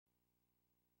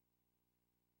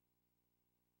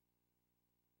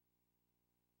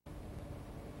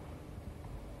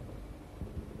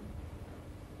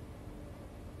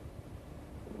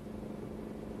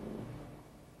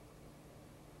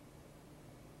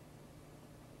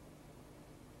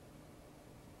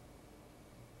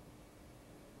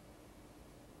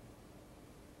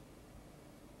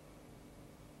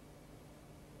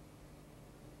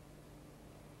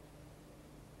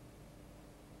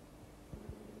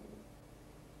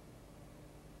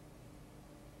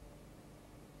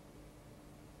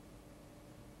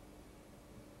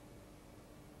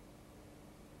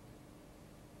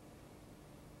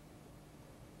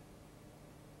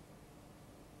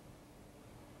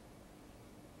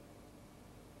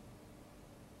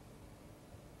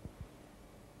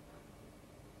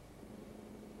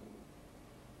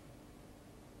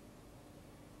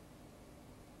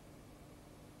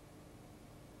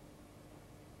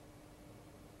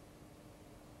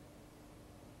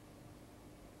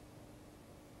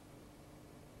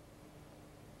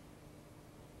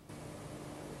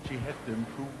she had the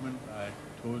improvement. I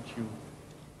told you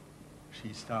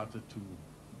she started to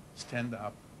stand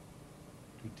up,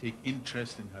 to take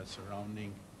interest in her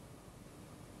surrounding.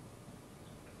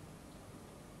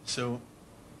 So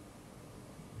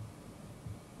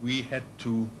we had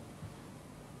to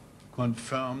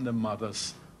confirm the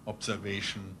mother's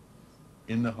observation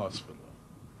in the hospital.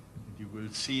 And you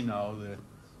will see now the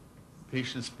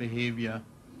patient's behavior,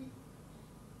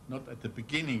 not at the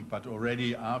beginning, but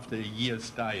already after a year's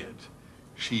diet.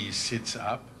 She sits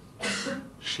up,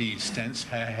 she stands,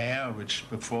 her hair, which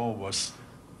before was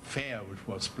fair, which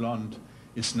was blonde,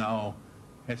 is now,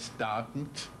 has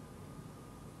darkened,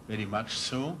 very much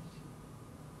so.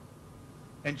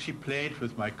 And she played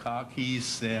with my car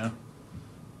keys there,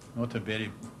 not a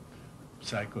very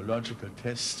psychological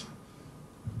test,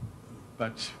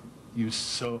 but you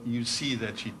see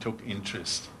that she took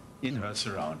interest in her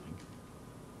surrounding,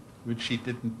 which she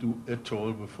didn't do at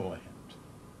all beforehand.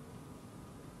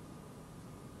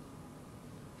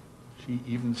 She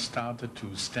even started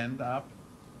to stand up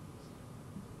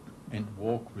and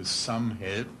walk with some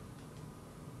help.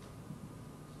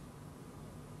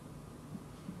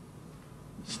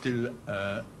 Still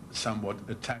somewhat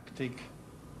atactic.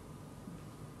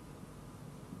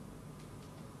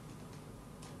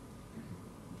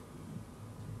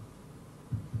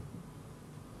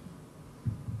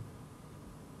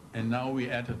 And now we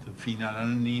added the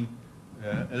phenylalanine,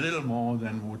 a little more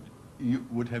than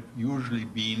would have usually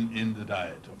been in the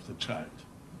diet of the child.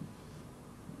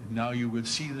 And now you will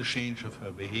see the change of her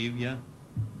behavior,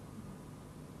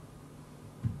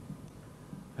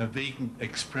 her vacant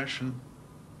expression,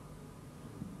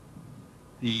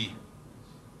 the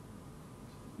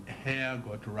hair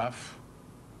got rough,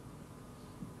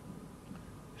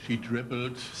 she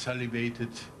dribbled, salivated,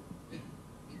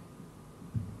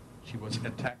 she was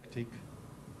atactic.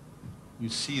 You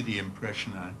see the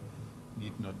impression, I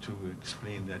need not to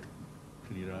explain that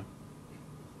clearer.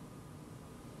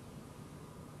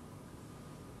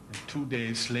 And 2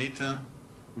 days later,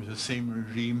 with the same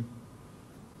regime,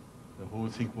 the whole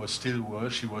thing was still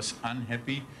worse. She was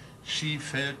unhappy. She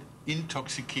felt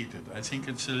intoxicated. I think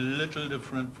it's a little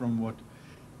different from what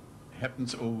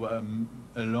happens over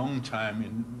a long time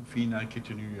in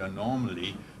phenylketonuria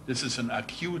normally. This is an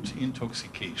acute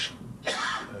intoxication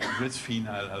with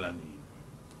phenylalanine.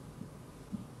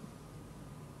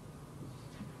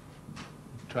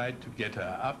 Tried to get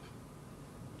her up,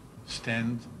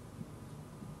 stand.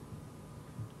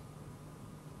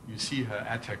 You see her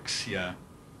ataxia.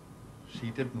 She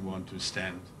didn't want to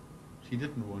stand. She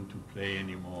didn't want to play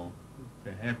anymore.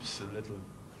 Perhaps a little.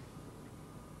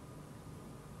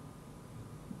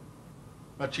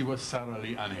 But she was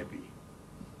thoroughly unhappy.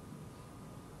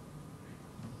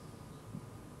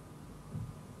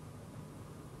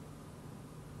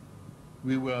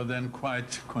 We were then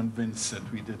quite convinced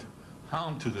that we did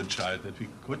harm to the child, that we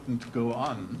couldn't go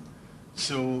on.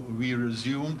 So we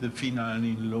resumed the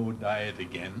phenylalanine low diet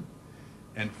again.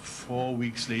 And 4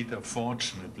 weeks later,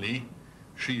 fortunately,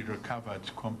 she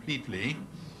recovered completely.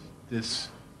 This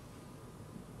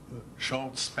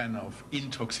short span of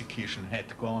intoxication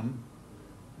had gone,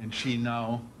 and she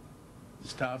now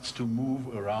starts to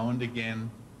move around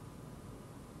again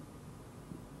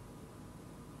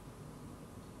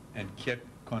and kept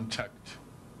contact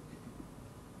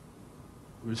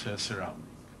with her surrounding.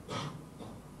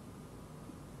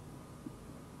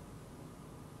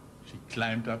 She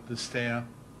climbed up the stair,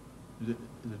 the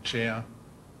chair,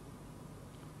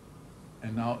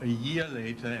 and now a year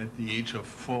later, at the age of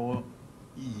 4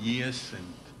 years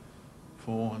and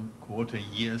 4¼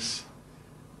 years,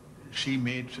 she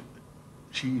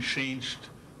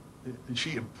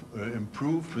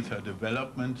improved with her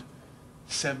development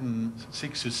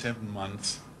 6 to 7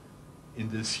 months in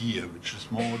this year, which is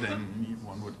more than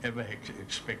one would ever have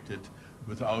expected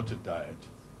without a diet.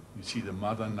 You see the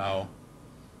mother now.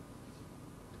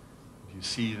 You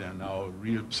see there are now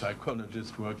real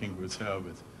psychologists working with her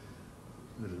with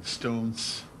little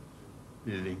stones,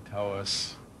 building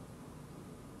towers,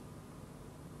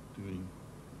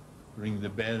 ring the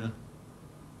bell.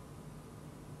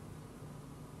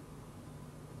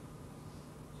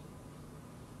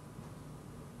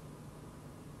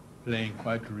 Playing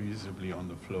quite reasonably on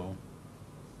the floor.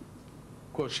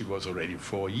 Of course, she was already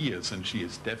 4 years, and she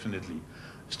is definitely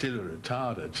still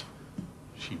retarded.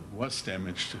 She was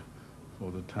damaged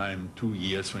for the time 2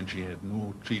 years when she had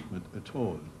no treatment at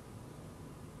all.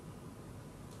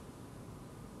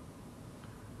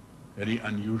 Very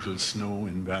unusual snow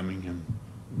in Birmingham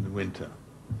in the winter.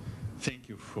 Thank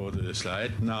you for the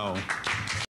slide. Now.